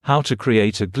How to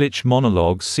Create a Glitch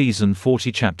Monologues Season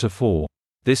 40 Chapter 4.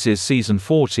 This is Season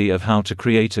 40 of How to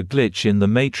Create a Glitch in the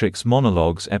Matrix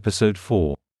Monologues Episode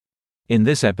 4. In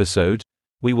this episode,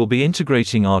 we will be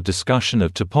integrating our discussion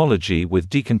of topology with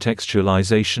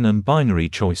decontextualization and binary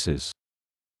choices.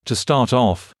 To start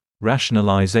off,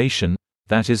 rationalization,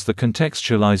 that is the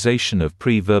contextualization of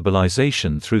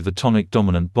pre-verbalization through the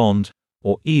tonic-dominant bond,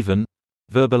 or even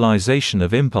verbalization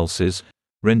of impulses,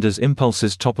 renders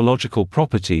impulses topological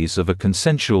properties of a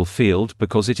consensual field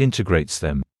because it integrates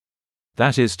them.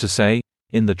 That is to say,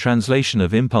 in the translation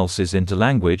of impulses into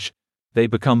language, they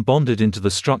become bonded into the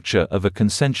structure of a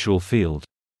consensual field.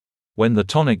 When the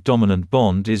tonic-dominant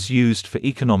bond is used for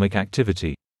economic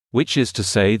activity, which is to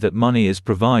say that money is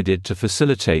provided to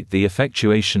facilitate the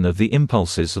effectuation of the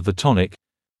impulses of the tonic,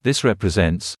 this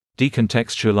represents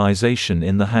decontextualization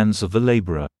in the hands of the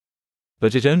laborer.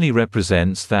 But it only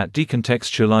represents that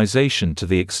decontextualization to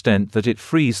the extent that it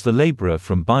frees the laborer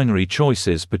from binary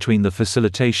choices between the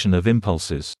facilitation of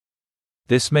impulses.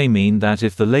 This may mean that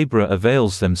if the laborer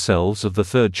avails themselves of the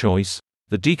third choice,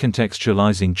 the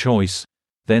decontextualizing choice,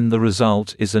 then the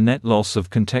result is a net loss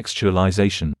of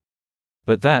contextualization.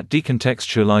 But that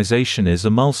decontextualization is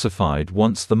emulsified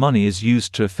once the money is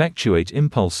used to effectuate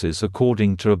impulses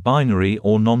according to a binary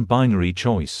or non-binary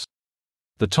choice.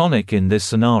 The tonic in this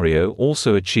scenario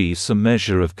also achieves some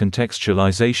measure of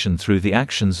contextualization through the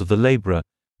actions of the laborer,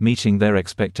 meeting their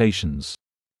expectations.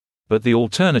 But the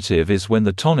alternative is when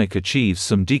the tonic achieves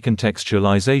some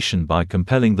decontextualization by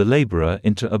compelling the laborer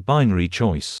into a binary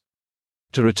choice.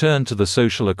 To return to the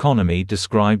social economy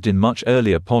described in much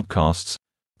earlier podcasts,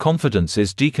 confidence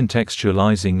is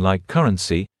decontextualizing like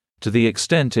currency, to the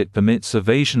extent it permits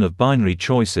evasion of binary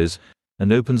choices,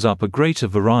 and opens up a greater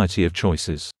variety of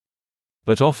choices.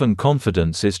 But often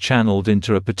confidence is channeled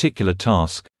into a particular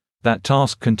task, that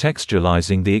task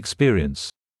contextualizing the experience.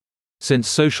 Since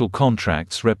social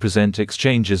contracts represent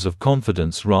exchanges of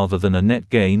confidence rather than a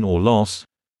net gain or loss,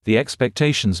 the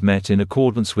expectations met in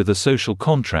accordance with a social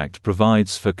contract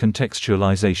provides for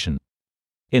contextualization.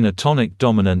 In a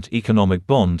tonic-dominant economic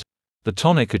bond, the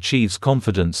tonic achieves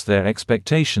confidence their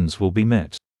expectations will be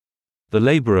met. The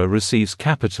laborer receives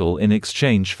capital in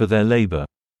exchange for their labor,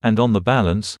 and on the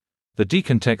balance, the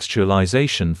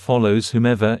decontextualization follows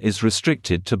whomever is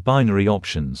restricted to binary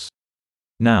options.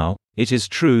 Now, it is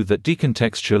true that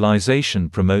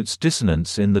decontextualization promotes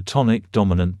dissonance in the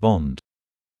tonic-dominant bond.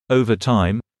 Over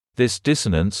time, this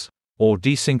dissonance, or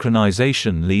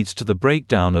desynchronization, leads to the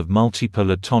breakdown of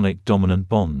multipolar tonic-dominant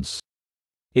bonds.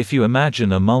 If you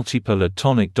imagine a multipolar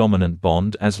tonic-dominant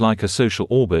bond as like a social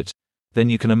orbit, then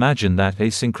you can imagine that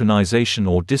asynchronization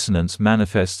or dissonance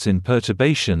manifests in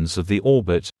perturbations of the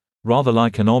orbit, rather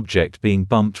like an object being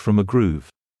bumped from a groove.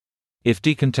 If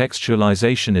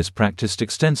decontextualization is practiced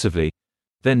extensively,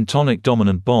 then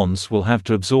tonic-dominant bonds will have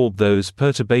to absorb those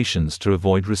perturbations to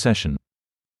avoid recession.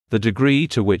 The degree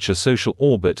to which a social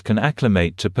orbit can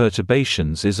acclimate to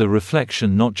perturbations is a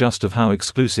reflection not just of how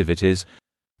exclusive it is,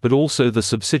 but also the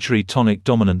subsidiary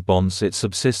tonic-dominant bonds it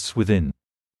subsists within.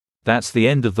 That's the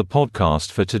end of the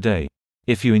podcast for today.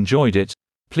 If you enjoyed it,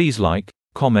 please like,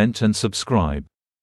 comment and subscribe.